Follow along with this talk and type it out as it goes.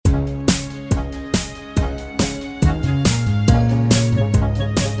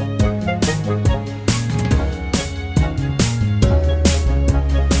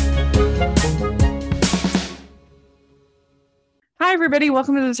everybody.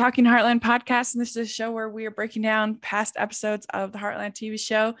 Welcome to the Talking Heartland podcast. And this is a show where we are breaking down past episodes of the Heartland TV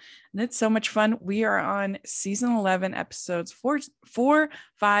show. And it's so much fun. We are on season 11, episodes 4,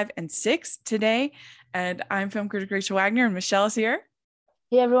 5, and 6 today. And I'm film critic Rachel Wagner, and Michelle is here.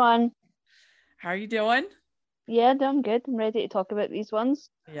 Hey, everyone. How are you doing? Yeah, I'm good. I'm ready to talk about these ones.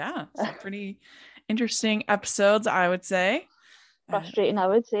 Yeah, some pretty interesting episodes, I would say. Frustrating, I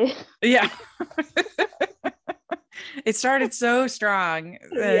would say. Yeah. It started so strong,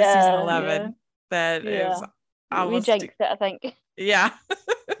 season 11, that it was almost... We jinxed it, I think. Yeah.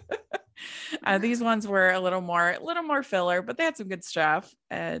 These ones were a little more filler, but they had some good stuff.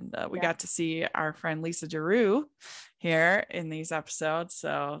 And we got to see our friend Lisa Giroux here in these episodes.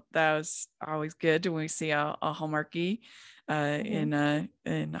 So that was always good when we see a Hallmarkie in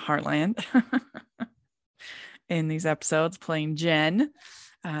Heartland in these episodes playing Jen.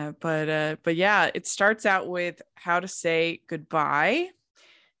 But yeah, it starts out with how to say goodbye.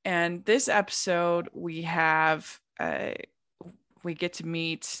 And this episode we have we get to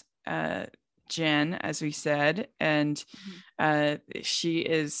meet Jen, as we said, and she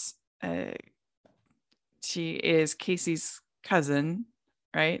is Casey's cousin,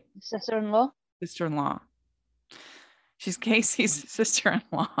 right? Sister-in-law. She's Casey's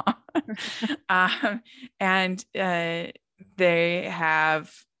sister-in-law. And they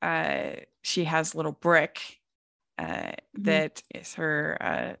have she has little Brick that is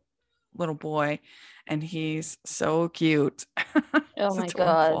her little boy, and he's so cute. Oh my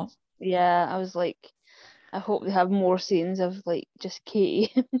God. Yeah, I was like, I hope they have more scenes of like just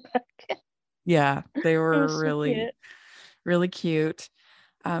Katie. Yeah, they were really cute.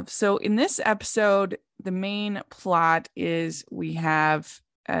 So in this episode, the main plot is we have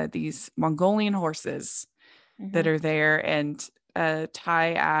these Mongolian horses that are there, and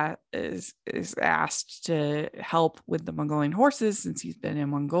Ty is asked to help with the Mongolian horses since he's been in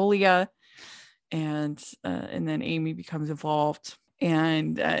Mongolia, and then Amy becomes involved,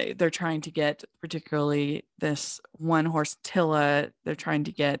 and they're trying to get, particularly this one horse Tilla, they're trying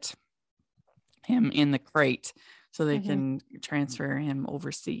to get him in the crate so they can transfer him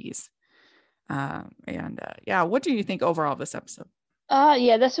overseas. What do you think overall of this episode?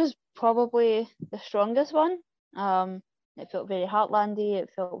 This was probably the strongest one. It felt very Heartlandy.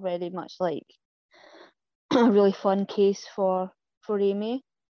 It felt very much like a really fun case for Amy.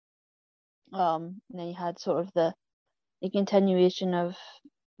 And then you had sort of the continuation of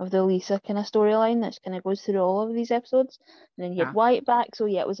the Lisa kind of storyline that kind of goes through all of these episodes. And then you had Wyatt back. So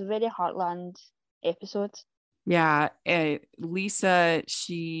yeah, it was a very Heartland episode. Yeah, Lisa,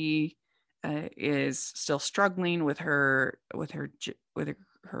 she is still struggling with her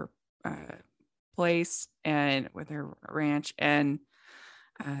place and with her ranch, and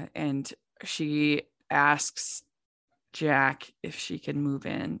she asks Jack if she can move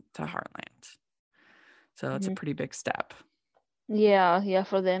in to Heartland. So it's a pretty big step. Yeah,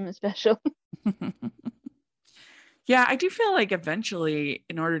 for them especially. Yeah, I do feel like eventually,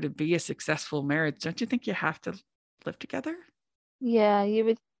 in order to be a successful marriage, don't you think you have to live together? Yeah, you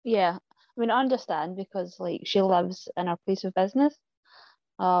would. Yeah, I mean, I understand because like she lives in her place of business.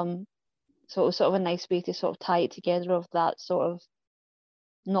 So it was sort of a nice way to sort of tie it together, of that sort of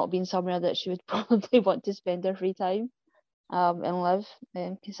not being somewhere that she would probably want to spend her free time and live,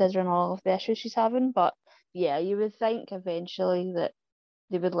 considering all of the issues she's having. But yeah, you would think eventually that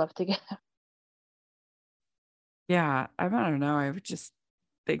they would live together. Yeah, I don't know. I would just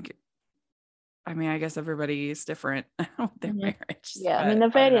think, I mean, I guess everybody is different with their marriage. Yeah, I mean, they're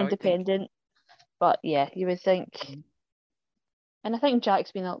very independent, but yeah, you would think. And I think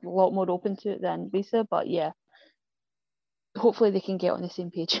Jack's been a lot more open to it than Lisa, but yeah, hopefully they can get on the same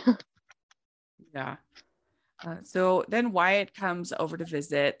page. Yeah. So then Wyatt comes over to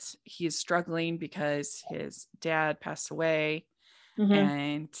visit. He's struggling because his dad passed away,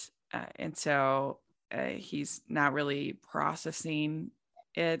 and so he's not really processing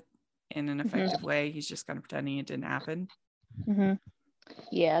it in an effective way. He's just kind of pretending it didn't happen.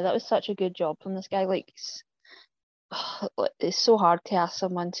 Yeah, that was such a good job from this guy. Like, it's so hard to ask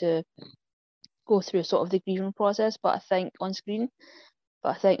someone to go through sort of the grieving process, but I think on screen.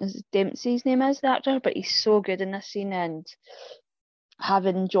 But I think Dempsey's name is the actor, but he's so good in this scene, and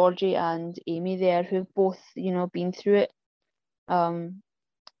having Georgie and Amy there, who've both, been through it,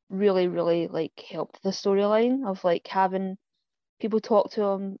 really, really like helped the storyline of like having people talk to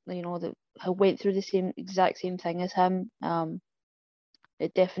him, that who went through the exact same thing as him.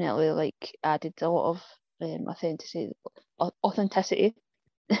 It definitely like added a lot of authenticity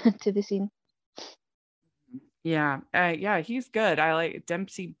to the scene. Yeah, he's good. I like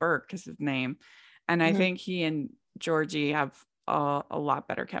Dempsey Burke is his name, and I think he and Georgie have a lot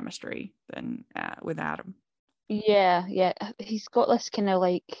better chemistry than with Adam. Yeah, he's got this kind of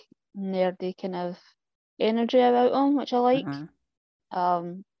like nerdy kind of energy about him, which I like.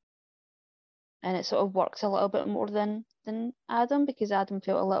 Um, and it sort of works a little bit more than Adam, because Adam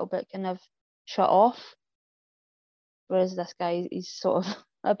felt a little bit kind of shut off, whereas this guy, he's sort of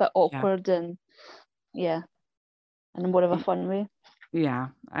a bit awkward and in more of a fun way. Yeah,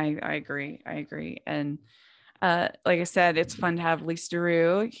 I agree. And like I said, it's fun to have Lisa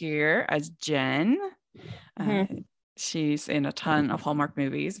DeRue here as Jen. She's in a ton of Hallmark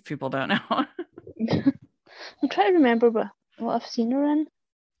movies, if people don't know. I'm trying to remember what I've seen her in.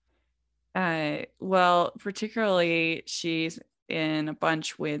 Well, particularly she's in a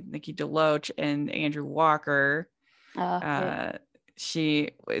bunch with Nikki DeLoach and Andrew Walker. Right.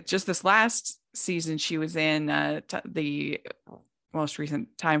 She just this last season, she was in the most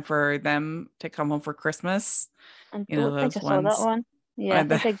recent Time for Them to Come Home for Christmas. I don't think I saw that one. Yeah, I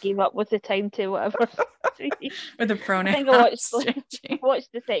think I gave up with the time to whatever. With the pronouns. I think I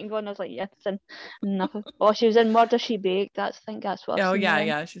watched the second one. I was like, yes, and nothing. Oh, she was in Murder She Baked. I think that's what. I've seen her in.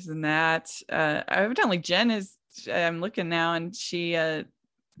 Yeah, she's in that. Evidently, Jen is. I'm looking now, and she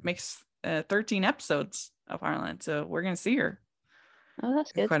makes 13 episodes of Harlan, so we're gonna see her. Oh,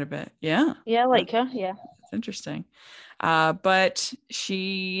 that's good. Quite a bit. Yeah. Yeah, I like her. Yeah. It's interesting. But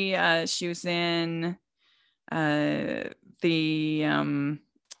she was in the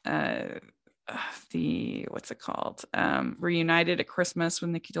what's it called? Reunited at Christmas with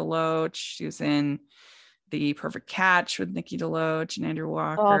Nikki DeLoach. She was in The Perfect Catch with Nikki DeLoach and Andrew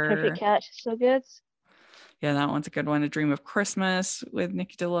Walker. Oh, Perfect Catch is so good. Yeah, that one's a good one. A Dream of Christmas with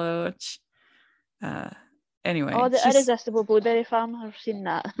Nikki DeLoach. Anyway. Oh, The Irresistible Blueberry Farm. I've seen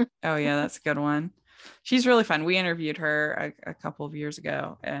that. Oh yeah, that's a good one. She's really fun. We interviewed her a couple of years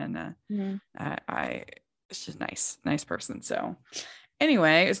ago, and she's a nice person. So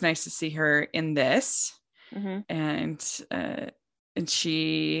anyway, it was nice to see her in this, and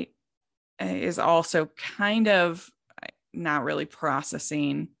she is also kind of not really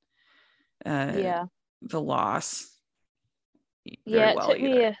processing the loss. It took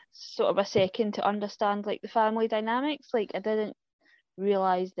me sort of a second to understand like the family dynamics. Like I didn't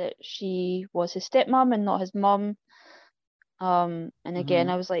realize that she was his stepmom and not his mum. And again,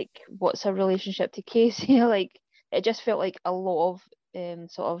 I was like, what's her relationship to Casey? Like it just felt like a lot of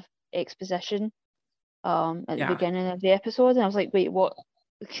sort of exposition at the beginning of the episode, and I was like, wait, what?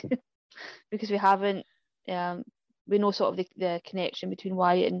 Because we haven't we know sort of the connection between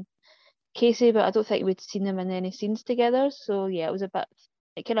Wyatt and Casey, but I don't think we'd seen them in any scenes together. So yeah, it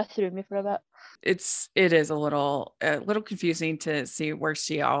kind of threw me for a bit. It is a little confusing to see where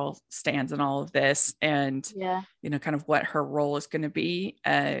she all stands in all of this, and kind of what her role is going to be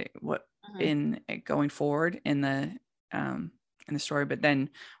in going forward in the story. But then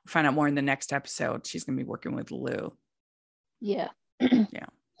we find out more in the next episode. She's going to be working with Lou. Yeah. Yeah.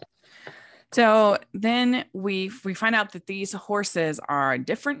 So then we find out that these horses are a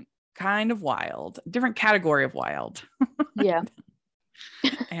different kind of wild, different category of wild. Yeah.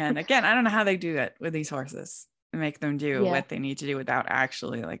 And again, I don't know how they do it with these horses and make them do what they need to do without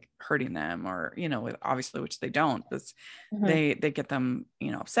actually like hurting them, or with obviously, which they don't, but they get them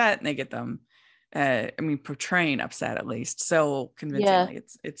upset, and they get them portraying upset at least so convincingly.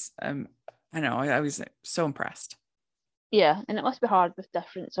 It's I know, I was so impressed. Yeah, and it must be hard with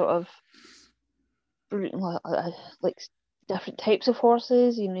different sort of like different types of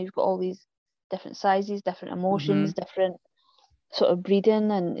horses. You've got all these different sizes, different emotions, different sort of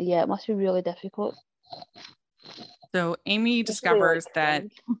breeding, and it must be really difficult. So Amy discovers that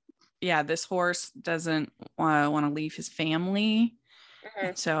this horse doesn't want to leave his family.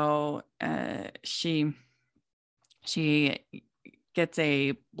 So she gets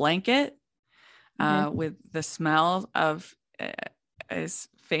a blanket with the smell of his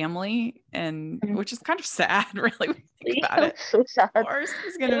family, and which is kind of sad, really, when you think about it. So sad.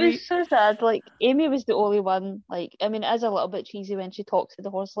 It was so sad. Like Amy was the only one. Like, I mean, it is a little bit cheesy when she talks to the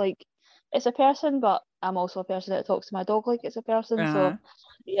horse like it's a person, but I'm also a person that talks to my dog like it's a person. So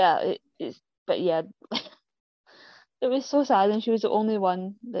it was so sad, and she was the only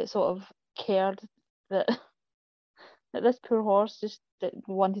one that sort of cared that this poor horse just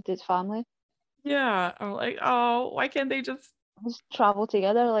wanted its family. Yeah, I'm like, oh, why can't they just travel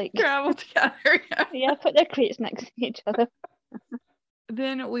together? Yeah, put their crates next to each other.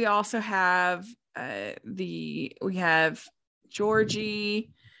 Then we also have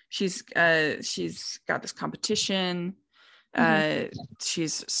Georgie. She's got this competition.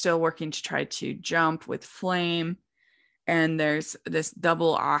 She's still working to try to jump with Flame, and there's this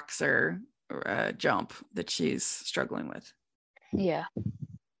double oxer jump that she's struggling with. Yeah.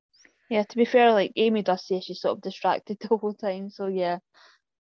 Yeah, to be fair, like Amy does say she's sort of distracted the whole time, so yeah,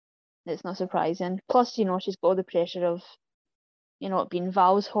 it's not surprising. Plus, she's got all the pressure of, it being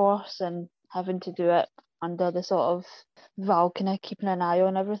Val's horse and having to do it under the sort of Val kind of keeping an eye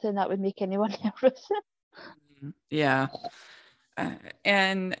on everything. That would make anyone nervous. Yeah.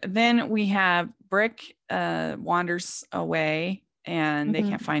 And then we have Brick wanders away and they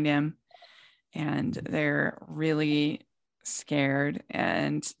can't find him, and they're really scared,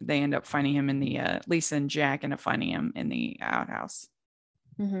 and they end up finding him in the Lisa and Jack end up finding him in the outhouse.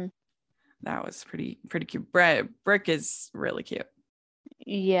 That was pretty cute. Brick is really cute.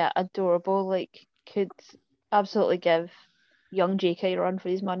 Yeah, adorable. Like, could absolutely give young JK a run for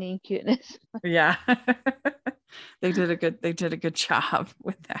his money and cuteness. Yeah. They did a good job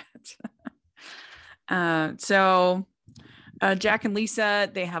with that. So Jack and Lisa,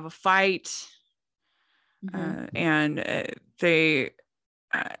 they have a fight, and they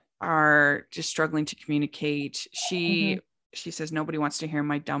are just struggling to communicate. She says nobody wants to hear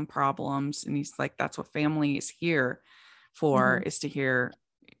my dumb problems, and he's like, that's what family is here for, is to hear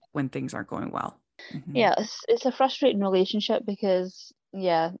when things aren't going well. Yeah, it's a frustrating relationship because,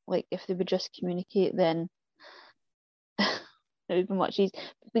 yeah, like if they would just communicate, then it would be much easier.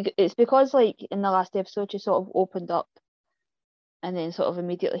 It's because, like, in the last episode, she sort of opened up and then sort of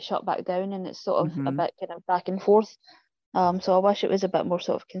immediately shut back down, and it's sort of a bit kind of back and forth. So I wish it was a bit more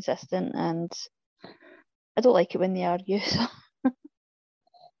sort of consistent, and I don't like it when they argue. So.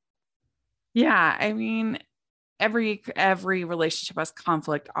 Yeah, I mean, every relationship has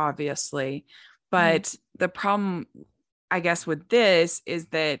conflict, obviously, but the problem, I guess, with this is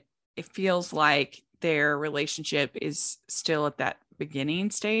that it feels like their relationship is still at that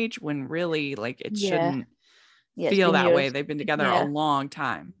beginning stage when really, like, it shouldn't feel that way. They've been together a long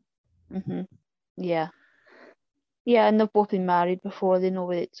time. Yeah. Yeah, and they've both been married before. They know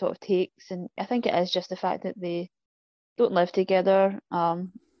what it sort of takes, and I think it is just the fact that they don't live together.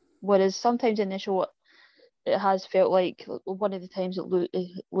 Whereas sometimes in the show, it has felt like one of the times that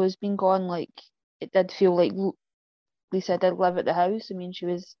Lou's been gone, like it did feel like Lisa did live at the house. I mean, she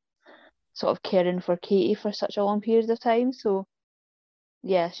was sort of caring for Katie for such a long period of time. So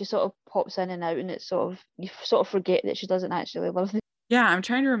yeah, she sort of pops in and out, and it's sort of, you sort of forget that she doesn't actually live there. Yeah, I'm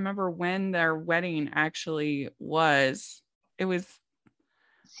trying to remember when their wedding actually was. It was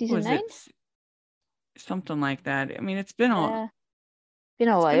season 9? Something like that. I mean, it's been a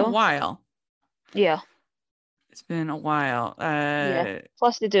while. Yeah. It's been a while. Yeah.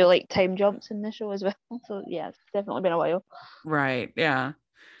 Plus they do like time jumps in the show as well. So yeah, it's definitely been a while. Right. Yeah.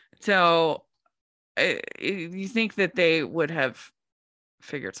 So you think that they would have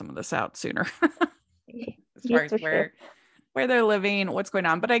figured some of this out sooner as far as where they're living, what's going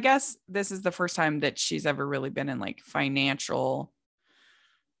on. But I guess this is the first time that she's ever really been in like financial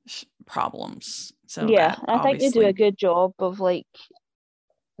problems. So yeah, I think they do a good job of like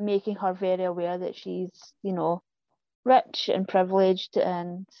making her very aware that she's, rich and privileged,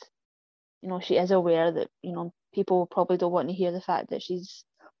 and she is aware that people probably don't want to hear the fact that she's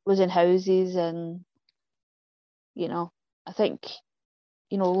losing houses, and I think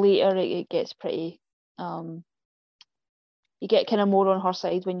later it gets pretty you get kind of more on her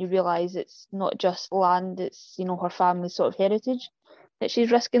side when you realize it's not just land, it's her family's sort of heritage that she's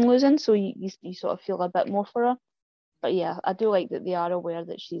risking losing, so you sort of feel a bit more for her. But yeah, I do like that they are aware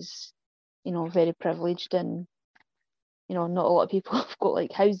that she's very privileged, and not a lot of people have got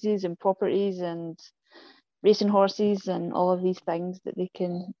like houses and properties and racing horses and all of these things that they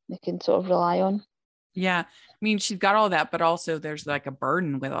can sort of rely on. Yeah, I mean, she's got all that, but also there's like a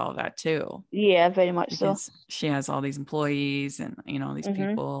burden with all that too. Yeah, very much because so. She has all these employees and these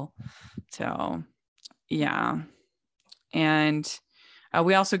people. So yeah, and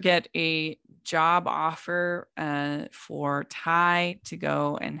we also get a job offer for Ty to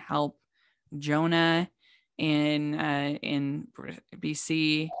go and help Jonah in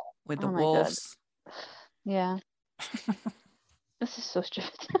BC with the wolves. God. Yeah. This is so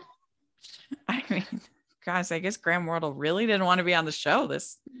stupid. I mean, guys, I guess Graham Wardle really didn't want to be on the show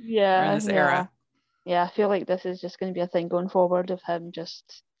this era. Yeah, I feel like this is just going to be a thing going forward of him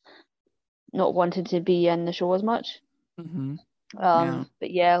just not wanting to be in the show as much. But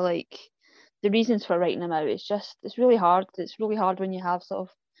yeah, like the reasons for writing him out, it's really hard. It's really hard when you have sort of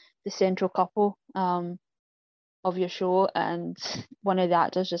the central couple of your show and one of the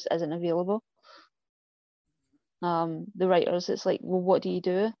actors just isn't available. The writers, it's like, well, what do you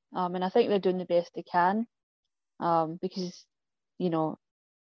do? And I think they're doing the best they can, because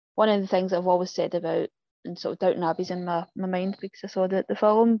one of the things I've always said about, and sort of Downton Abbey's in my mind because I saw the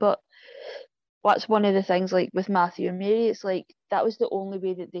film, but that's one of the things, like with Matthew and Mary, it's like that was the only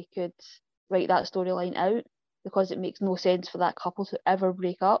way that they could write that storyline out, because it makes no sense for that couple to ever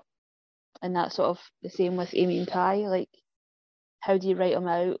break up. And that's sort of the same with Amy and Kai. Like, how do you write them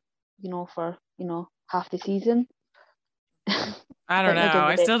out, for, half the season? I don't know.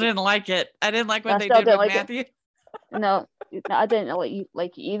 I still didn't like it. I didn't like what they did with Matthew. No, I didn't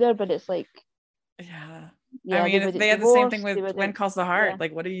like it either, but it's like, yeah. I mean, they had the same thing with When Calls the Heart. Yeah.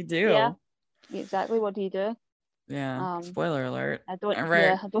 Like, what do you do? Yeah, exactly. What do you do? Yeah. Spoiler alert. I don't. Right.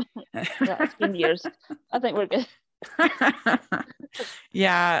 Yeah, I don't. Yeah, it's been years. I think we're good.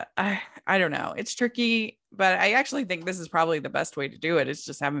 Yeah, I don't know. It's tricky, but I actually think this is probably the best way to do it. Is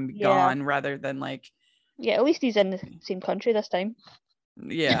just have him be gone rather than like. Yeah, at least he's in the same country this time.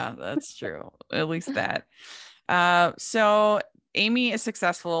 Yeah, that's true. At least that. So Amy is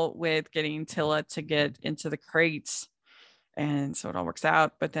successful with getting Tilla to get into the crates, and so it all works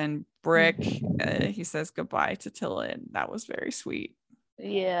out. But then Brick, he says goodbye to Tilla, and that was very sweet.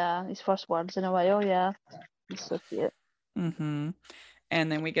 Yeah, his first words in a while. Yeah, he's so cute. Mm-hmm.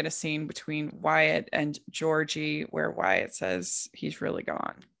 And then we get a scene between Wyatt and Georgie where Wyatt says he's really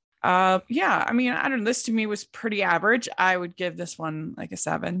gone. Yeah, I mean, I don't know. This to me was pretty average. I would give this one like a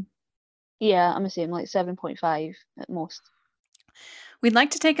 7. Yeah, I'm the same, like 7.5 at most. We'd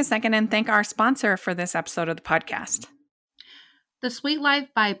like to take a second and thank our sponsor for this episode of the podcast. The Sweet Life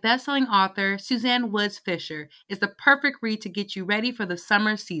by bestselling author Suzanne Woods Fisher is the perfect read to get you ready for the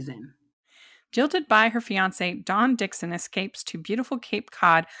summer season. Jilted by her fiancé, Don Dixon escapes to beautiful Cape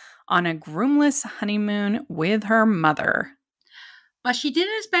Cod on a groomless honeymoon with her mother. But she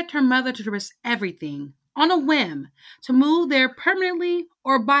didn't expect her mother to risk everything, on a whim, to move there permanently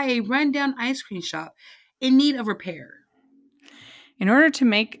or buy a rundown ice cream shop in need of repair. In order to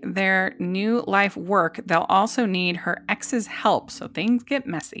make their new life work, they'll also need her ex's help, so things get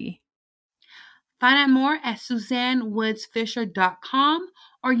messy. Find out more at SuzanneWoodsFisher.com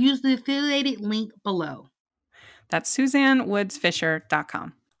or use the affiliated link below. That's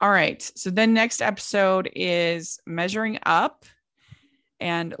SuzanneWoodsFisher.com. All right, so then next episode is Measuring Up,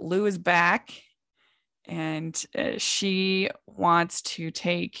 and Lou is back, and she wants to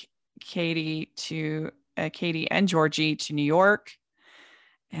take Katie and Georgie to New York.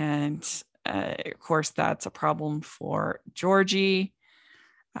 And of course, that's a problem for Georgie.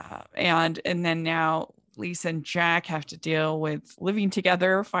 And then now Lisa and Jack have to deal with living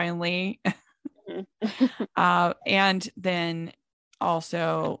together finally. And then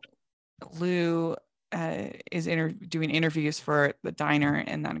also Lou is doing interviews for the diner,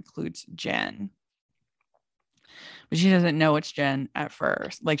 and that includes Jen. But she doesn't know it's Jen at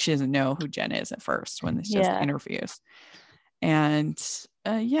first. Like, she doesn't know who Jen is at first when it's just interviews. And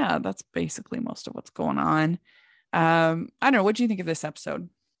yeah, that's basically most of what's going on. I don't know. What do you think of this episode?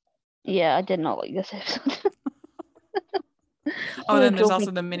 Yeah, I did not like this episode. Oh, then there's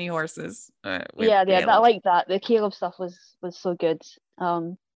also the mini horses. I like that. The Caleb stuff was so good.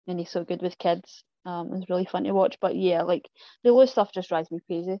 And he's so good with kids. It was really fun to watch. But yeah, like the Lou stuff just drives me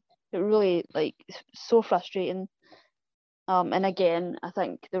crazy. It really, like, it's so frustrating. And again, I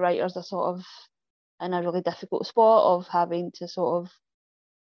think the writers are sort of in a really difficult spot of having to sort of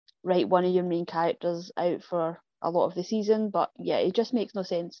write one of your main characters out for a lot of the season. But yeah, it just makes no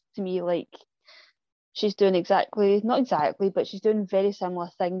sense to me. Like, she's doing not exactly, but she's doing a very similar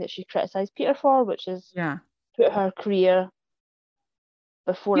thing that she criticised Peter for, which is put her career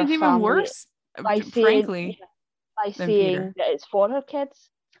before her family. Even worse, frankly, by saying that it's for her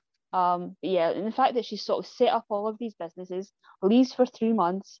kids. Yeah, and the fact that she's sort of set up all of these businesses, leaves for 3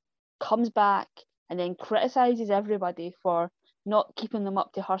 months, comes back, and then criticises everybody for not keeping them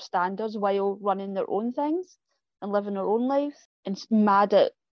up to her standards while running their own things and living their own lives, and mad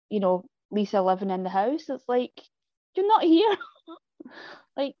at, Lisa living in the house. It's like, you're not here.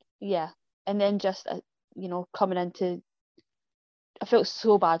 Like, yeah. And then just, coming into, I felt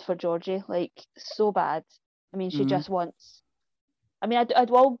so bad for Georgie, like, so bad. I mean, she just wants, I mean, I'd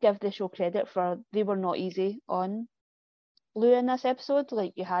well give the show credit for, they were not easy on Lou in this episode.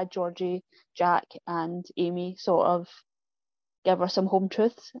 Like, you had Georgie, Jack, and Amy sort of give her some home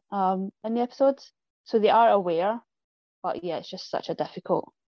truths in the episodes. So they are aware, but yeah, it's just such a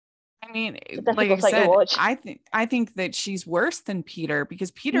difficult. I mean, like I said, I think that she's worse than Peter,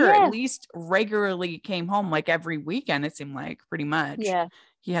 because Peter at least regularly came home like every weekend. It seemed like, pretty much. Yeah.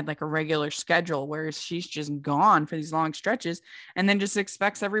 He had like a regular schedule, whereas she's just gone for these long stretches, and then just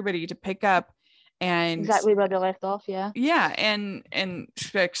expects everybody to pick up and exactly where they left off. Yeah. Yeah, and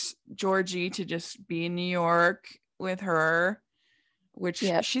expects Georgie to just be in New York with her, which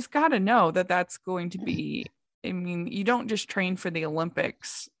she's got to know that that's going to be. I mean, you don't just train for the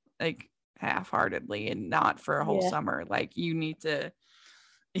Olympics. Like, half-heartedly and not for a whole summer. Like you need to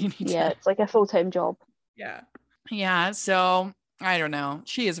it's like a full-time job. Yeah. So I don't know.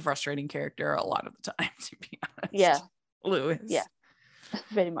 She is a frustrating character a lot of the time, to be honest. Yeah. Lewis. Yeah.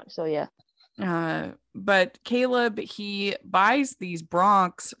 Very much so, yeah. But Caleb, he buys these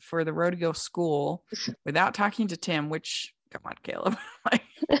broncs for the rodeo school without talking to Tim, which, come on, Caleb. Like,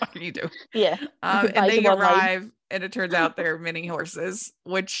 what are you doing? Yeah. And they arrive and it turns out they're mini horses,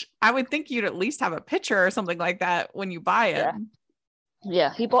 which I would think you'd at least have a picture or something like that when you buy it.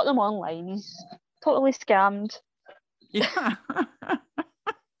 Yeah, he bought them online. He's totally scammed. Yeah.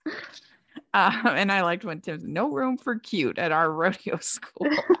 And I liked when Tim's no room for cute at our rodeo school.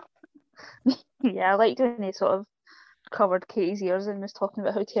 Yeah, I liked when he sort of covered Katie's ears and was talking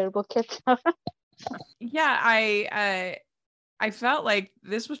about how terrible kids are. Yeah, I felt like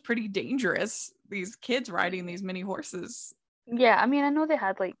this was pretty dangerous. These kids riding these mini horses. Yeah, I mean, I know they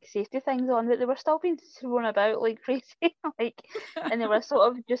had like safety things on, but they were still being thrown about like crazy, like, and they were sort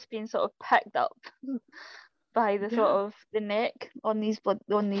of just being sort of picked up by the sort of the neck on these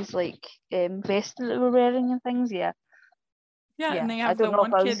like vests that they were wearing and things. Yeah, and they have the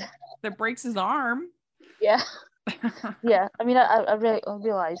one kid that breaks his arm. Yeah. Yeah, I mean, I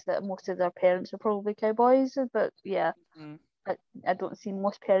realised that most of their parents are probably cowboys, but I don't see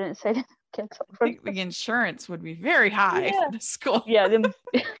most parents sending kids up for. I think the insurance would be very high for the school. Yeah,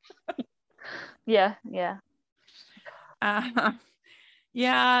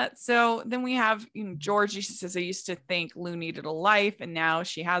 yeah. So then we have Georgie. She says, I used to think Lou needed a life, and now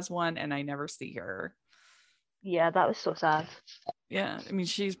she has one, and I never see her. Yeah, that was so sad. Yeah, I mean,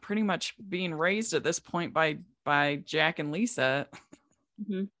 she's pretty much being raised at this point by Jack and Lisa.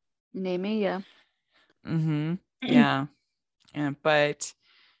 Mm-hmm. And Amy, yeah. Mm-hmm. Yeah. But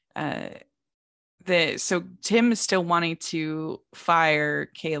so Tim is still wanting to fire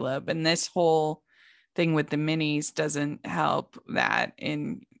Caleb, and this whole thing with the minis doesn't help that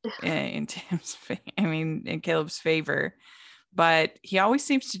in Tim's in Caleb's favor. But he always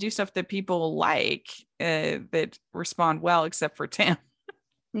seems to do stuff that people like, that respond well, except for Tim.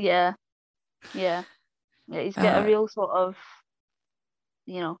 Yeah. He's got a real sort of,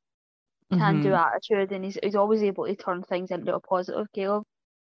 can-do attitude, and he's always able to turn things into a positive, Caleb.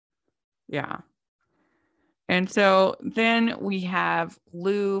 Yeah. And so then we have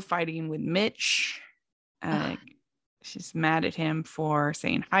Lou fighting with Mitch. She's mad at him for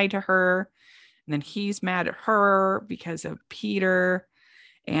saying hi to her. And then he's mad at her because of Peter.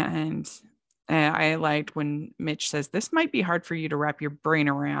 And I liked when Mitch says, this might be hard for you to wrap your brain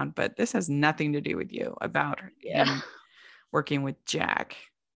around, but this has nothing to do with you, about him working with Jack.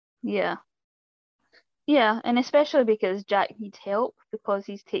 Yeah. Yeah, and especially because Jack needs help because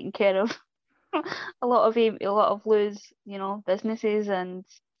he's taking care of a lot of Lou's, businesses and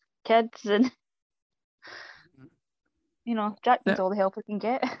kids, and Jack needs all the help he can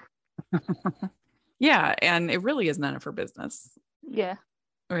get. Yeah, and it really is none of her business. Yeah.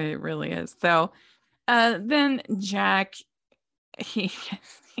 It really is. So then Jack, he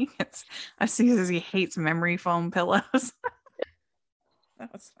gets, I see he hates memory foam pillows.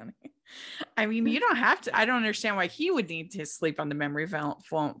 That was funny. I mean, you don't have to. I don't understand why he would need to sleep on the memory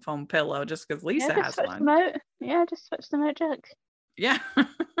foam pillow just because Lisa has one. Just switch them out, Jack. Yeah.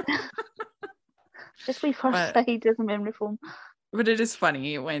 Just leave her side as a memory foam. But it is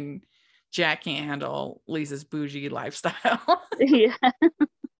funny when Jack can't handle Lisa's bougie lifestyle. Yeah.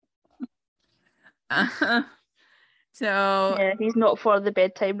 So yeah, he's not for the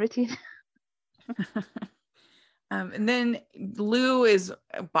bedtime routine. And then Lou is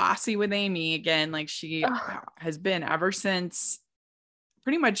bossy with Amy again, like she has been ever since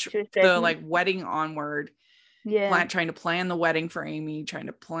pretty much the wedding onward. Yeah. Trying to plan the wedding for Amy, trying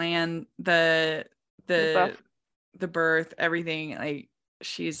to plan the birth, everything. Like,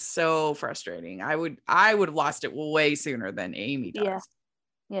 she's so frustrating. I would have lost it way sooner than Amy does.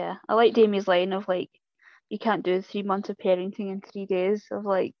 Yeah. I liked Amy's line of like, you can't do 3 months of parenting in 3 days. Of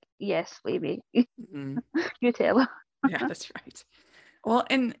like, yes, baby. Mm-hmm. You tell her. Yeah, that's right. Well,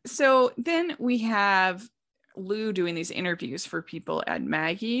 and so then we have Lou doing these interviews for people at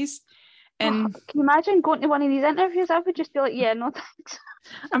Maggie's. And can you imagine going to one of these interviews? I would just be like, yeah, no thanks.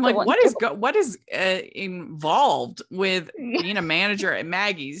 I'm like, what is involved with being a manager at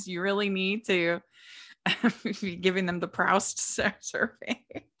Maggie's? You really need to be giving them the Proust survey.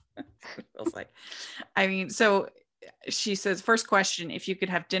 It feels like. I mean, so she says, first question, if you could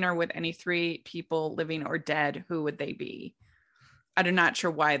have dinner with any 3 people, living or dead, who would they be? I'm not sure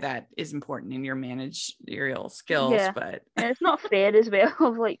why that is important in your managerial skills, but and it's not fair as well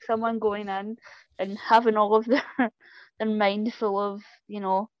of like someone going in and having all of their their mind full of,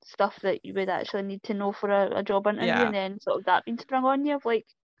 stuff that you would actually need to know for a job interview, and then sort of that being sprung on you of like.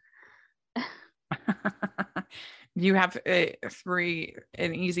 You have an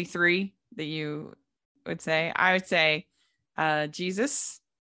easy 3 that you would say? I would say Jesus.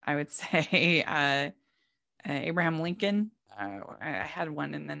 I would say Abraham Lincoln. I had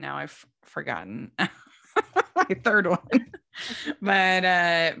one and then now I've forgotten my third one.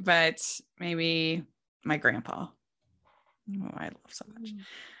 but maybe my grandpa. Oh, I love so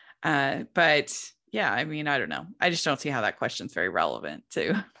much. But yeah, I mean, I don't know. I just don't see how that question's very relevant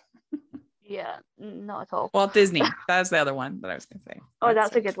to. Yeah, not at all. Walt Disney. That's the other one that I was going to say. Oh,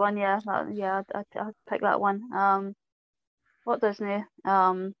 that's a good one. Yeah, I'd pick that one. Walt Disney.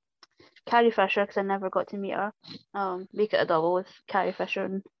 Carrie Fisher, because I never got to meet her. Make it a double with Carrie Fisher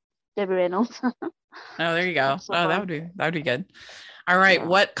and Debbie Reynolds. Oh, there you go. Oh, that would be good. All right,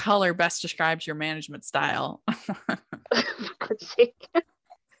 what color best describes your management style? For God's sake.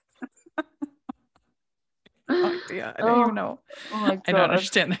 Oh, yeah, I don't even know. I don't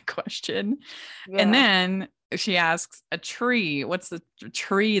understand that question. Yeah. And then she asks a tree. What's the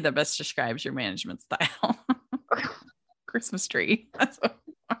tree that best describes your management style? Christmas tree. That's what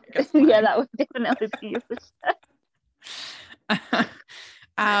I guess. Yeah, that would definitely be yours.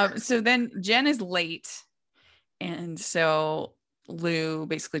 So then Jen is late. And so Lou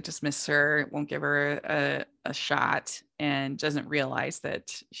basically dismisses her, won't give her a shot, and doesn't realize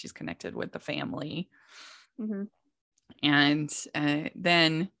that she's connected with the family. Mm-hmm. And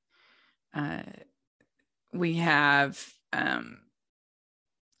then we have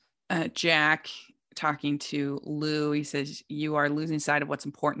Jack talking to Lou. He says, "You are losing sight of what's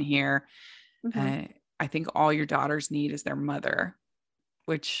important here. Mm-hmm. I think all your daughters need is their mother."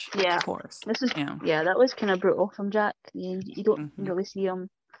 Which, of course, this is that was kind of brutal from Jack. You don't really see him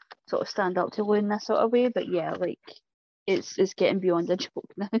sort of stand up to Lou in this sort of way, but yeah, like it's getting beyond a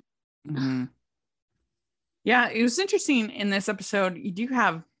joke now. Mm-hmm. Yeah, it was interesting in this episode. You do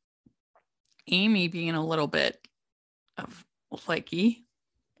have Amy being a little bit of flaky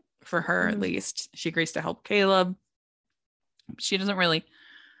for her, at least. She agrees to help Caleb. She doesn't really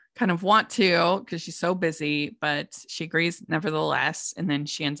kind of want to because she's so busy, but she agrees nevertheless. And then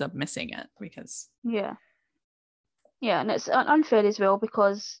she ends up missing it because. Yeah. Yeah, and it's unfair as well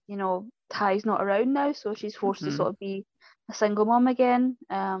because, Ty's not around now. So she's forced to sort of be a single mom again.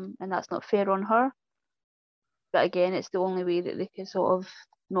 And that's not fair on her. But again, it's the only way that they can sort of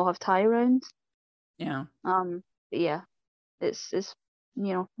not have Ty around. Yeah. But yeah, it's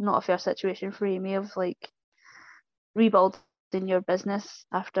not a fair situation for Amy of like rebuilding your business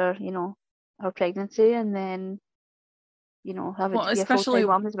after her pregnancy and then having to be a full-time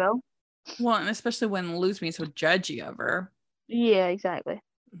mom as well. Well, and especially when Lou's being so judgy of her. Yeah, exactly.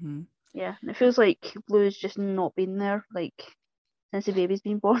 Mm-hmm. Yeah, and it feels like Lou's just not been there like since the baby's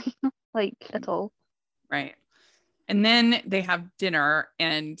been born, like at all. Right. And then they have dinner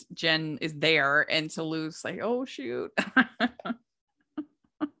and Jen is there. And so Lou's like, oh, shoot.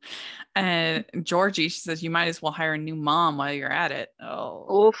 And Georgie, she says, you might as well hire a new mom while you're at it.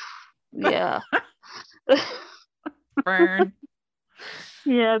 Oh. Oof. Yeah. Burn.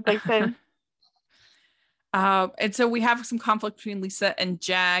 Yeah, big time. And so we have some conflict between Lisa and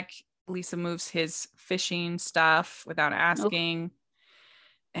Jack. Lisa moves his fishing stuff without asking.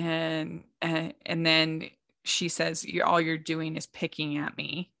 Oh. And then she says, all you're doing is picking at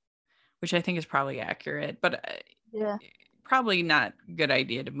me, which I think is probably accurate, but probably not a good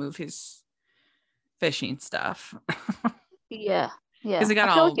idea to move his fishing stuff. Yeah. Because it got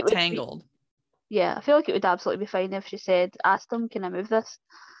all tangled. I feel like it would absolutely be fine if she said, asked him, can I move this?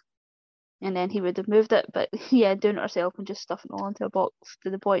 And then he would have moved it. But yeah, doing it herself and just stuffing it all into a box to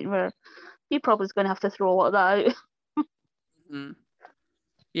the point where he probably is going to have to throw a lot of that out. Mm-hmm.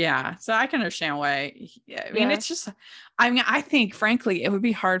 Yeah, so I can understand why. I mean, it's just, I think, frankly, it would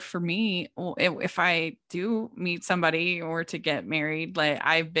be hard for me if I do meet somebody or to get married. Like,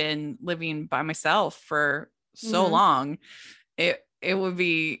 I've been living by myself for so long. It would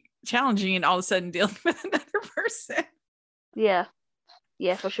be challenging and all of a sudden dealing with another person. Yeah,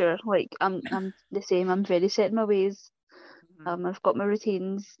 for sure. Like, I'm the same. I'm very set in my ways. I've got my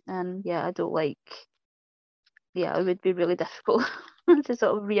routines, and I don't like. Yeah, it would be really difficult to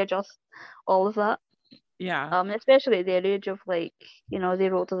sort of readjust all of that. Yeah. Especially at their age of like,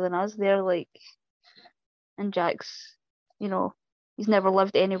 they're older than us. They're like, and Jack's, he's never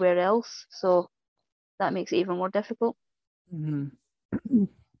lived anywhere else, so that makes it even more difficult. Mm-hmm.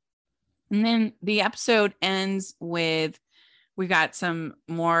 And then the episode ends with we got some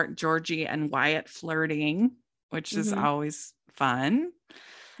more Georgie and Wyatt flirting, which is always fun.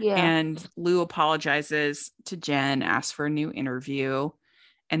 And Lou apologizes to Jen, asks for a new interview.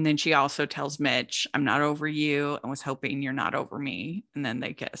 And then she also tells Mitch, I'm not over you and was hoping you're not over me. And then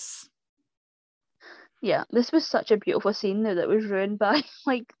they kiss. Yeah, this was such a beautiful scene though that was ruined by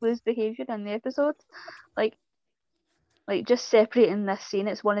like Lou's behavior in the episode. Like just separating this scene,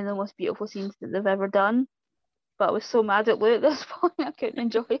 it's one of the most beautiful scenes that they've ever done. But I was so mad at Lou at this point, I couldn't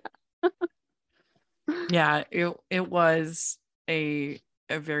enjoy it. Yeah, it was a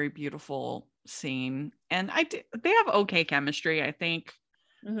very beautiful scene, and they have okay chemistry, I think.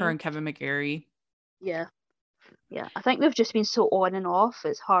 Her and Kevin McGarry. Yeah, I think they've just been so on and off.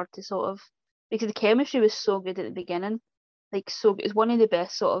 It's hard to sort of, because the chemistry was so good at the beginning, like so it's one of the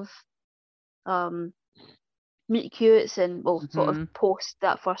best sort of meet cutes and sort of post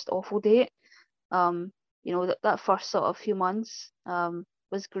that first awful date. You know, that first sort of few months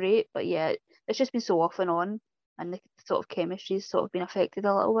was great, but yeah, it's just been so off and on, and the sort of chemistry's sort of been affected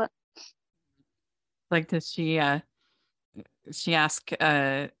a little bit. Like, does she ask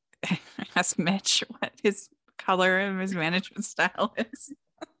Mitch what his color and his management style is?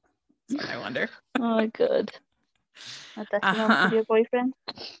 That's what I wonder. Oh my god. That's your boyfriend.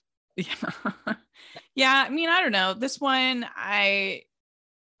 Yeah, I mean, I don't know. This one, I'd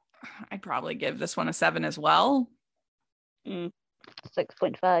probably give this one a 7 as well.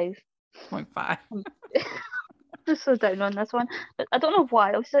 6.5. 0.5. Just so down on this one. But I don't know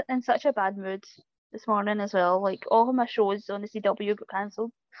why. I was in such a bad mood this morning as well. Like all of my shows on the CW got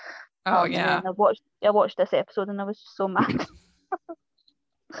cancelled. Oh yeah. And I watched this episode and I was just so mad.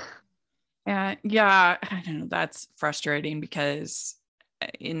 Yeah, I don't know. That's frustrating because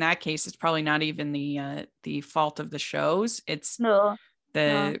in that case, it's probably not even the fault of the shows. It's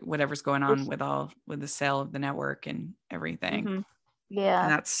whatever's going on with the sale of the network and everything. Yeah,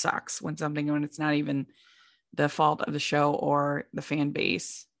 and that sucks when it's not even the fault of the show or the fan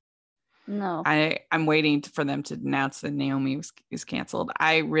base. No, I'm waiting for them to announce that Naomi is canceled.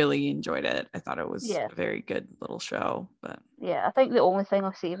 I really enjoyed it. I thought it was a very good little show. But yeah, I think the only thing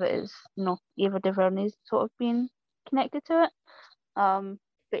I'll say of it is Ava DuVernay's sort of being connected to it.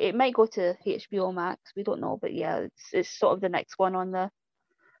 But it might go to HBO Max. We don't know, but yeah, it's sort of the next one on the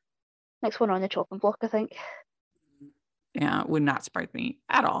chopping block, I think. Yeah, it would not surprise me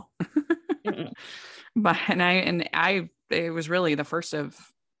at all. But it was really the first of.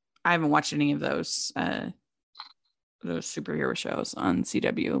 I haven't watched any of those superhero shows on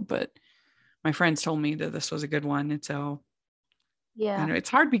CW, but my friends told me that this was a good one, and so yeah,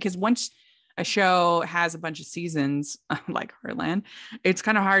 it's hard because once a show has a bunch of seasons like Heartland, it's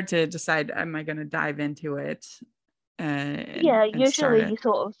kind of hard to decide, am I going to dive into it? Usually you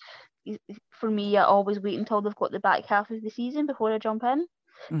sort of, for me, I always wait until they've got the back half of the season before I jump in.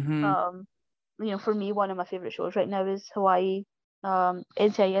 For me, one of my favorite shows right now is Hawaii.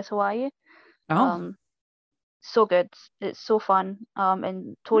 NCIS Hawaii. So good. It's so fun.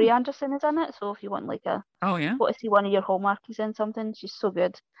 And Tori Anderson is in it. So if you want want to see one of your hallmarkies in something, she's so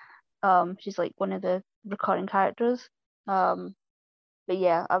good. She's like one of the recurring characters. But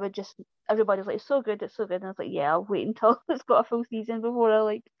yeah, everybody's like, it's so good, and I was like, yeah, I'll wait until it's got a full season before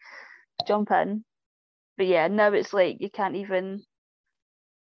I jump in. But yeah, now it's like you can't even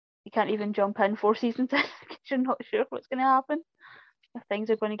jump in 4 seasons in because you're not sure what's going to happen. If things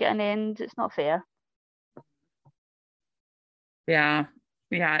are going to get an end, it's not fair. Yeah,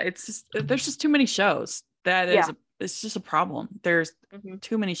 it's there's just too many shows. It's just a problem. There's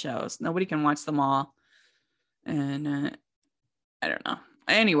too many shows. Nobody can watch them all, and I don't know.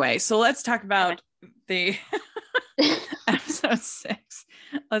 Anyway, so let's talk about the episode 6.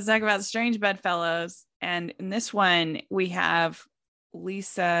 Let's talk about Strange Bedfellows, and in this one we have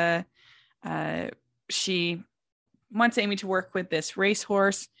Lisa. She wants Amy to work with this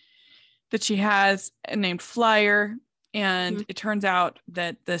racehorse that she has named Flyer. And it turns out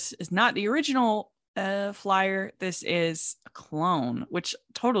that this is not the original Flyer. This is a clone, which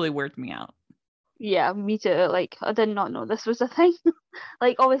totally weirded me out. Yeah, me too. I did not know this was a thing.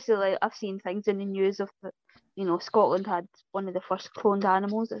 Obviously, I've seen things in the news of, Scotland had one of the first cloned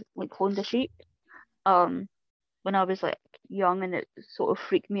animals, cloned a sheep. When I was young, and it sort of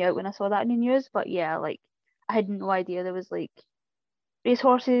freaked me out when I saw that in the news. But yeah, I had no idea there was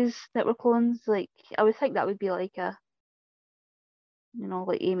racehorses that were clones. I would think that would be like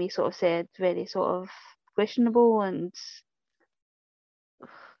Amy sort of said, very sort of questionable, and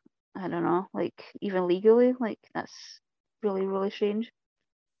I don't know, even legally, that's really, really strange.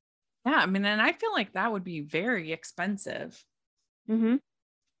 Yeah, I mean, and I feel like that would be very expensive. Yeah,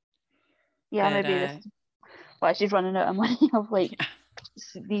 but, maybe this. Well, she's running out of money of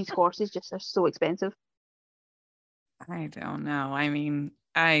these horses just are so expensive. I don't know. I mean,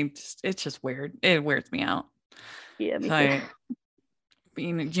 it's just weird. It weirds me out. Yeah, me So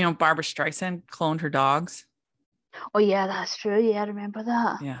too. Barbara Streisand cloned her dogs. Oh yeah, that's true. Yeah, I remember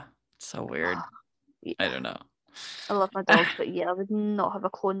that. Yeah, so weird. Yeah. I don't know. I love my dogs, but yeah, I would not have a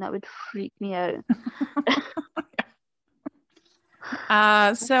clone. That would freak me out.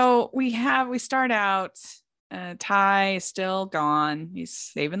 So we start out, Ty is still gone. He's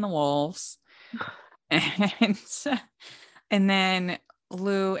saving the wolves. And then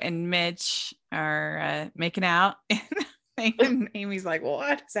Lou and Mitch are making out. And Amy's like,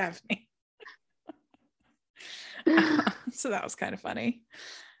 what is happening? So that was kind of funny.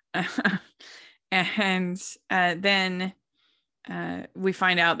 And then we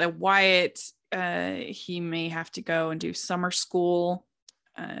find out that Wyatt, he may have to go and do summer school.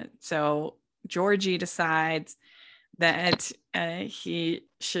 So Georgie decides that he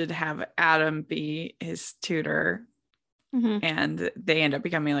should have Adam be his tutor. Mm-hmm. And they end up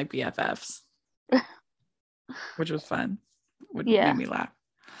becoming like BFFs, which was fun. Yeah. Made me laugh.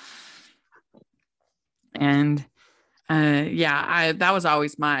 And that was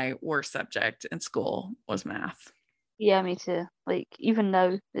always my worst subject in school, was math. Yeah, me too. Like, even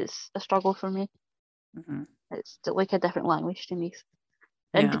now, it's a struggle for me. Mm-hmm. It's like a different language to me.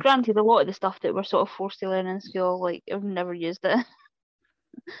 And Yeah. granted, a lot of the stuff that we're sort of forced to learn in school, like, I've never used it.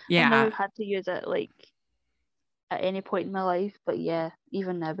 Yeah. I've never had to use it, like, at any point in my life. But yeah,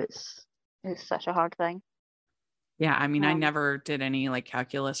 even now, it's such a hard thing. Yeah, I mean, I never did any like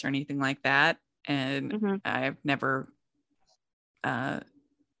calculus or anything like that. And mm-hmm. I've never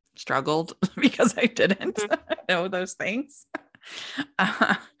struggled because I didn't know those things.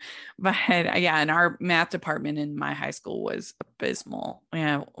 But yeah, and our math department in my high school was abysmal. We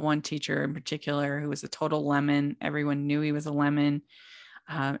had one teacher in particular who was a total lemon. Everyone knew he was a lemon.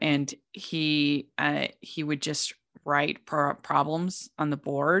 And he would just write problems on the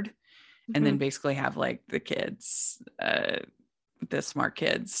board and then basically have like the kids, the smart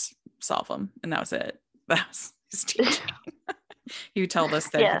kids, solve them. And that was it. That was his teaching. He would tell us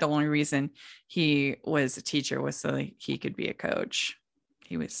that the only reason he was a teacher was so he could be a coach.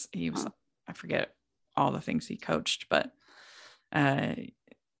 He was I forget all the things he coached, but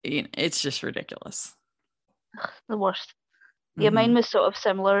it's just ridiculous. The worst. Yeah, mine was sort of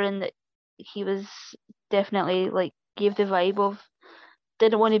similar in that he was definitely like gave the vibe of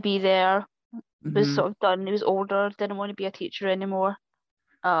didn't want to be there, was sort of done, he was older, didn't want to be a teacher anymore.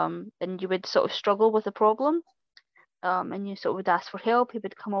 And you would sort of struggle with the problem. And you sort of would ask for help. He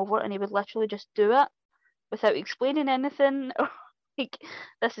would come over and he would literally just do it without explaining anything. Or like,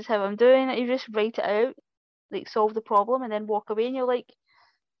 this is how I'm doing it. You just write it out, like solve the problem, and then walk away. And you're like,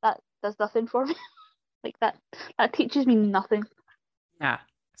 that does nothing for me. Like that teaches me nothing. Yeah.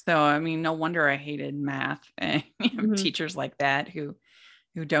 So I mean, no wonder I hated math. And teachers like that who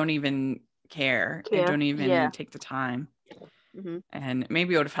don't even care. They don't even take the time. And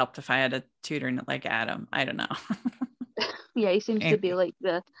maybe it would have helped if I had a tutor like Adam. I don't know. Yeah, he seems to be like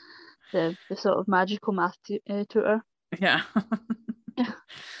the sort of magical math tutor. Yeah.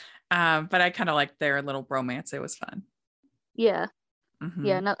 But I kind of liked their little romance. It was fun. Yeah.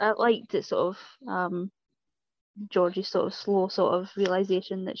 Yeah, and I liked it sort of Georgie's sort of slow sort of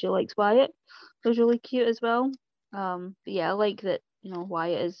realization that she likes Wyatt. It was really cute as well. But yeah, I like that,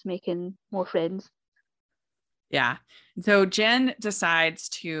 Wyatt is making more friends. Yeah. So Jen decides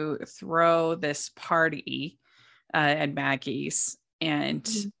to throw this party at Maggie's, and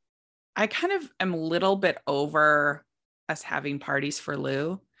I kind of am a little bit over us having parties for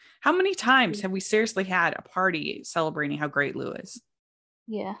Lou. How many times have we seriously had a party celebrating how great Lou is?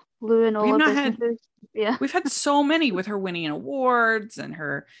 Yeah, Lou and all of businesses. Yeah, we've had so many with her winning awards and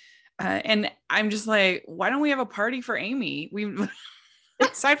her, and I'm just like, why don't we have a party for Amy? We,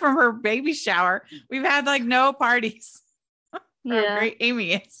 aside from her baby shower, we've had like no parties. How great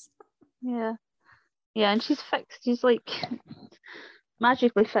Amy is. Yeah, and she's fixed. She's like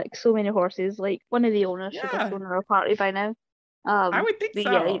magically fixed so many horses. Like one of the owners should have thrown her a party by now. I would think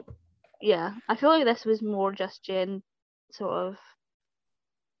so. Yeah, I feel like this was more just Jen sort of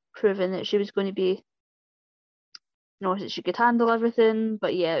proving that she was going to be, that she could handle everything.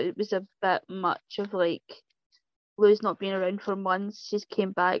 But yeah, it was a bit much of like, Lou's not been around for months, she's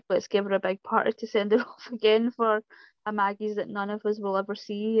came back, let's give her a big party to send her off again for a Maggie's that none of us will ever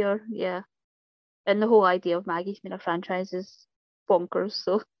see. Or and the whole idea of Maggie's being a franchise is bonkers,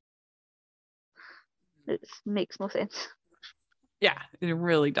 so it makes no sense. Yeah, it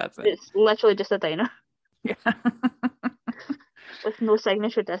really doesn't. It's literally just a diner. Yeah. With no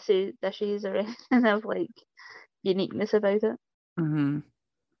signature dishes or anything of like uniqueness about it.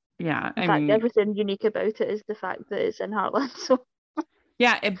 Yeah. In fact, everything unique about it is the fact that it's in Heartland. So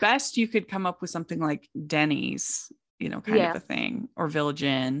Yeah, at best you could come up with something like Denny's, kind of a thing, or Village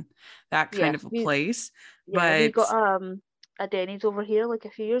Inn, that kind of a place. We got a Denny's over here like a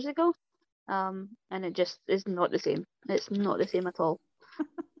few years ago, and it just is not the same. It's not the same at all.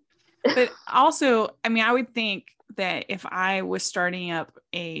 But also, I mean, I would think that if I was starting up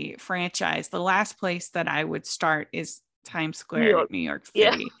a franchise, the last place that I would start is Times Square, New York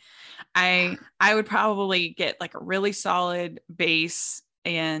City. Yeah. I would probably get like a really solid base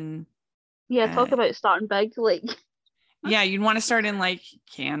and talk about starting big, like yeah, you'd want to start in like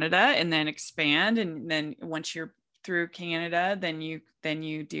Canada and then expand, and then once you're through Canada, then you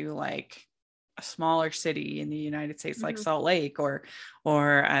do like a smaller city in the United States, like Salt Lake or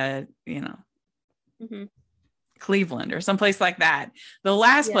Cleveland or someplace like that. The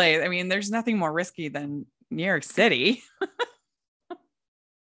last place, I mean, there's nothing more risky than New York City.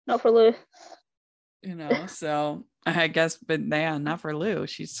 Not for Lou. So I guess, but yeah, not for Lou.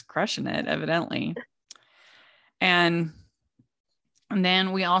 She's crushing it, evidently. And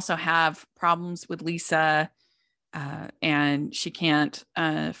then we also have problems with Lisa, and she can't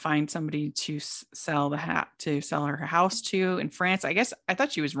find somebody to sell her house to in France. I guess I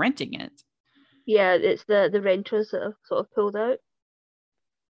thought she was renting it. Yeah, it's the renters that have sort of pulled out.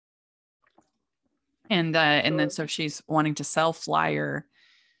 And then so she's wanting to sell Flyer,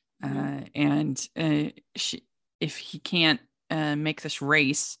 and if he can't make this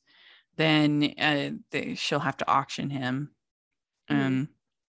race, then she'll have to auction him.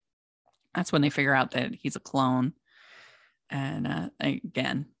 That's when they figure out that he's a clone. And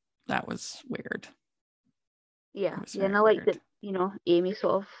again, that was weird. Yeah, and I like that, Amy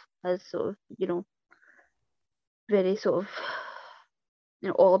sort of has very sort of,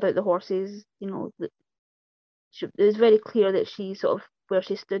 all about the horses, that it was very clear that she sort of where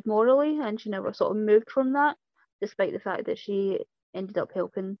she stood morally, and she never sort of moved from that, despite the fact that she ended up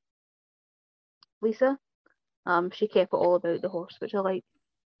helping Lisa. She kept it all about the horse, which I like.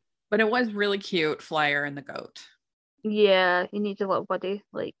 But it was really cute, Flyer and the goat. Yeah, he needs a little buddy.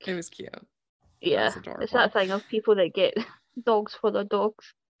 Like, it was cute. Yeah, it's that thing of people that get dogs for their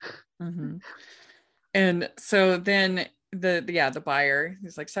dogs. And so then the buyer,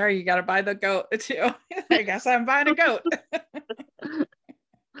 he's like, sorry, you got to buy the goat too. I guess I'm buying a goat.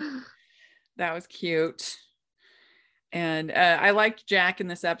 That was cute. And I liked Jack in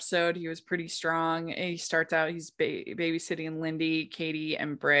this episode. He was pretty strong. He starts out, he's babysitting Lindy, Katie,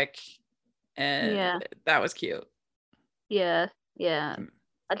 and Brick. And that was cute. Yeah.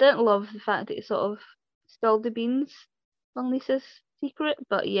 I didn't love the fact that he sort of spilled the beans on Lisa's secret,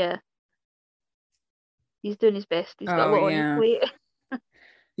 but yeah. He's doing his best. He's got a lot on his plate.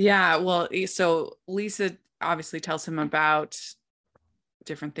 Yeah, well, so Lisa obviously tells him about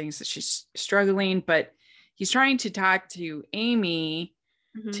different things that she's struggling, but he's trying to talk to Amy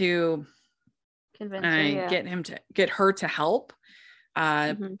to convince her, get her to help.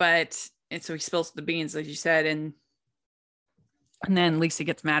 But and so he spills the beans, like you said, and then Lisa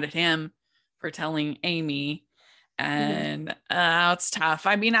gets mad at him for telling Amy, and it's tough.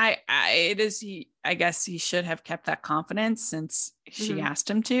 I mean, I guess he should have kept that confidence since she asked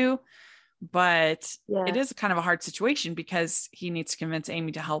him to, but it is kind of a hard situation because he needs to convince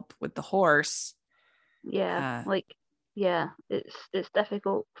Amy to help with the horse. It's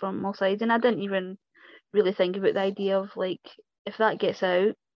difficult from all sides, and I didn't even really think about the idea of like, if that gets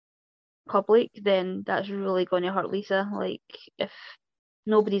out public, then that's really going to hurt Lisa. Like, if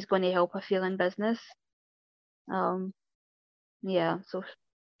nobody's going to help her feel in business, so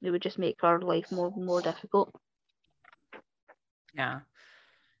it would just make her life more difficult. Yeah.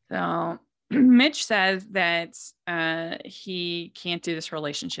 So Mitch says that he can't do this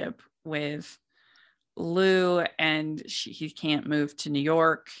relationship with Lou, and he can't move to New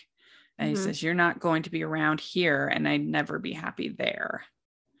York. And he says, you're not going to be around here, and I'd never be happy there.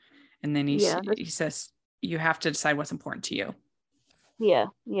 And then he says, you have to decide what's important to you. Yeah,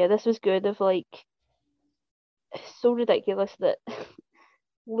 this was good. Of like, it's so ridiculous that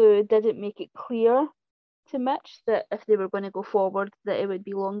Lou didn't make it clear to Mitch that if they were going to go forward, that it would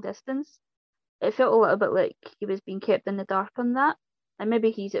be long distance. It felt a little bit like he was being kept in the dark on that, and maybe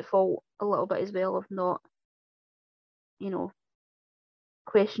he's at fault a little bit as well of not,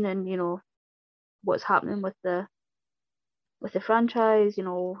 questioning, what's happening with the franchise.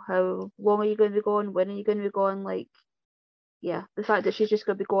 How long are you going to be gone? When are you going to be gone? Like, yeah, the fact that she's just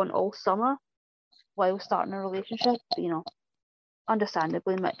going to be gone all summer while starting a relationship,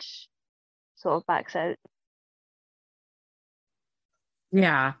 understandably Mitch sort of backs out.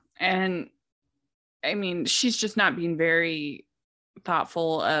 Yeah, and I mean, she's just not being very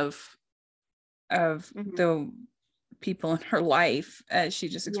thoughtful of the people in her life. She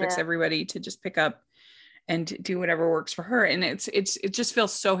just expects everybody to just pick up and do whatever works for her. And it just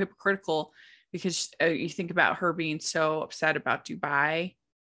feels so hypocritical because you think about her being so upset about Dubai,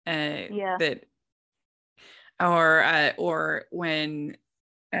 that, or when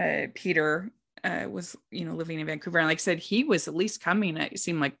Peter was, living in Vancouver, and like I said, he was at least coming, it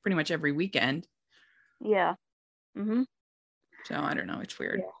seemed like pretty much every weekend. Yeah. Mm-hmm. So I don't know, it's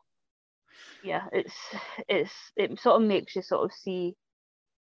weird. Yeah, it sort of makes you sort of see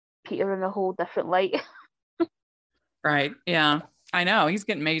Peter in a whole different light. Right. Yeah. I know. He's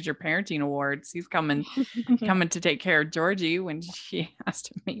getting major parenting awards. He's coming to take care of Georgie when she has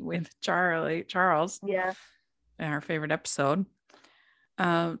to meet with Charles. Yeah. Our favorite episode.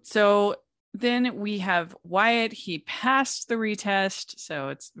 So then we have Wyatt. He passed the retest, so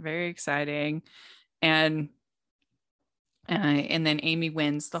it's very exciting. And then Amy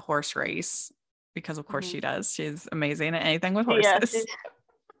wins the horse race because of course she does. She's amazing at anything with horses.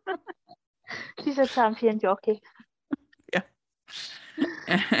 Yeah, she's a champion jockey. Yeah.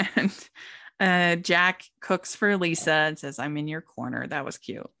 And Jack cooks for Lisa and says, "I'm in your corner." That was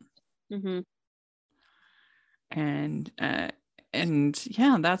cute. Mm-hmm. And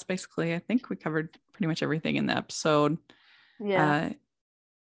yeah, that's basically, I think we covered pretty much everything in the episode. Yeah.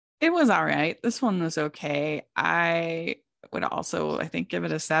 It was all right. This one was okay. I would also, I think, give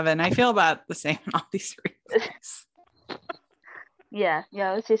it a 7. I feel about the same in all these reasons. Yeah,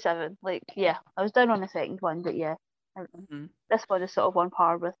 I would say 7. Like, yeah, I was down on the second one, but yeah, this one is sort of on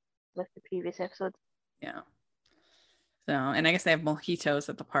par with the previous episode. Yeah. So, and I guess they have mojitos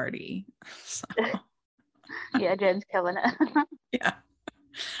at the party. So. Yeah, Jen's killing it. Yeah.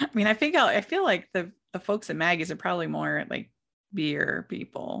 I mean, I feel like the folks at Maggie's are probably more like beer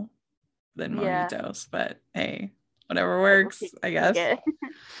people than mojitos, but hey, whatever works, I guess.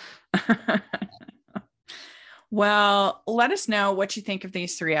 Yeah. Well, let us know what you think of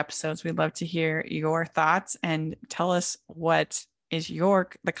these 3 episodes. We'd love to hear your thoughts and tell us what is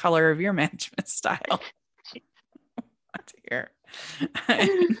the color of your management style. Here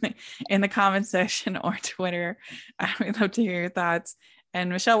in the comment section or Twitter. We'd love to hear your thoughts. And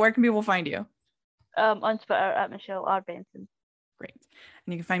Michelle, where can people find you? On Twitter at Michelle R. Benson. Great.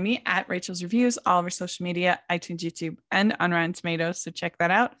 And you can find me at Rachel's Reviews, all over social media, iTunes, YouTube, and on Rotten Tomatoes. So check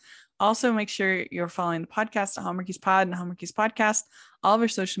that out. Also, make sure you're following the podcast at Hallmarkies Pod and Hallmarkies Podcast, all of our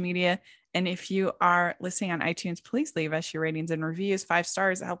social media. And if you are listening on iTunes, please leave us your ratings and reviews. 5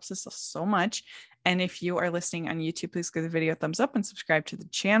 stars. It helps us so much. And if you are listening on YouTube, please give the video a thumbs up and subscribe to the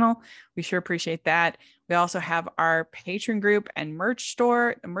channel. We sure appreciate that. We also have our Patreon group and merch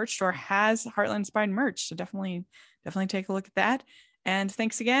store. The merch store has Heartland inspired merch. So definitely take a look at that. And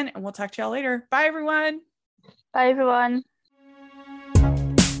thanks again. And we'll talk to y'all later. Bye, everyone. Bye, everyone.